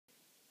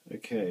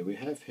Okay, we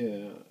have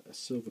here a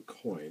silver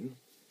coin.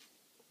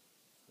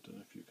 I don't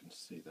know if you can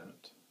see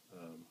that.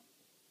 I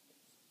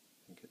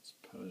think it's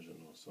Persian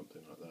or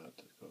something like that.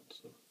 It's got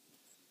some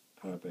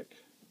Arabic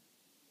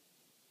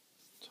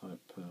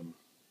type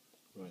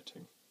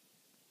writing.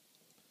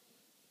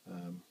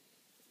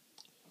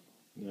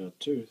 Now,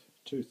 two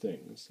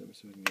things. Let me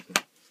see if I can get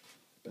a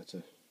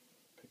better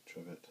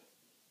picture of it.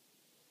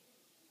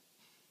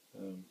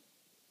 Oh,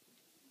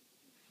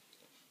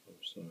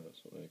 sorry,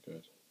 that's not very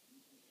good.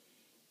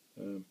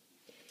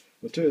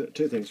 Well,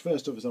 two things.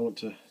 First off, is I want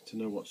to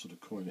know what sort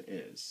of coin it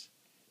is.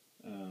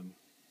 Put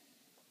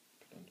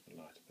under the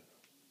light a bit.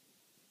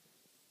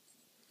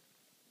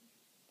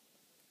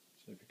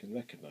 So if you can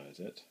recognise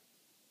it,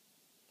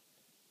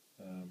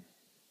 I'd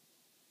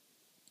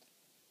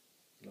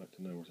like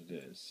to know what it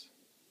is.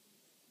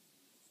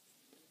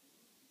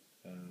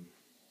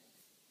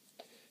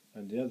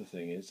 And the other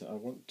thing is I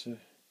want to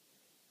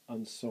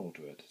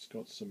unsolder it. It's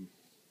got some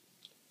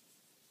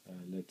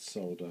lead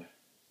solder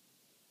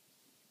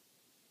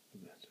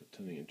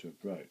turning into a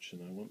brooch,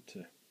 and I want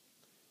to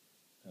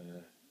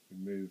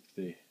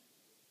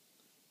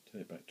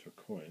turn it back to a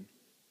coin.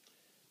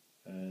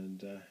 And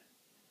so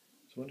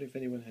I wonder if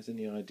anyone has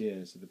any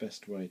ideas of the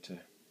best way to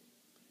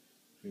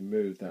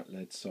remove that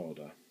lead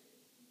solder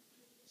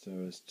so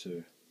as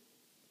to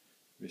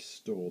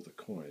restore the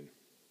coin.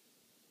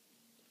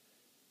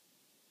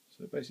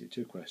 So basically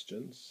two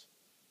questions.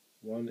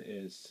 One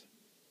is,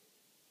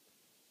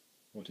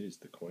 what is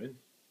the coin?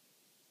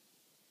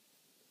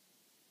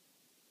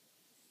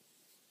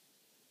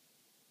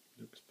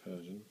 Looks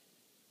Persian.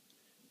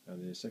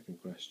 And the second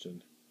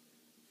question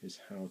is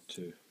how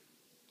to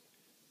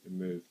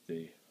remove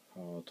the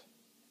hard,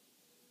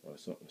 well,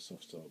 sort of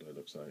soft solder, it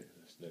looks like,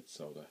 this lead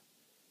solder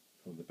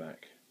from the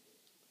back,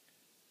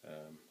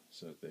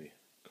 so the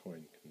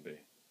coin can be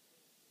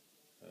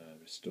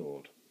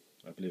restored.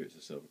 I believe it's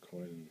a silver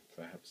coin, and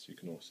perhaps you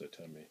can also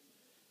tell me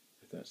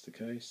if that's the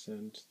case,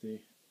 and the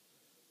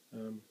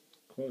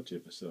quality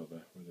of the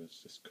silver, whether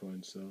it's just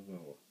coin silver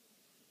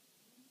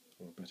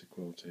or better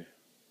quality.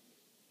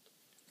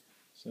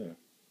 So,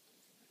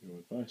 your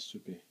advice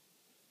would be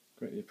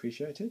greatly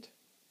appreciated,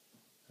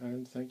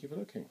 and thank you for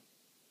looking.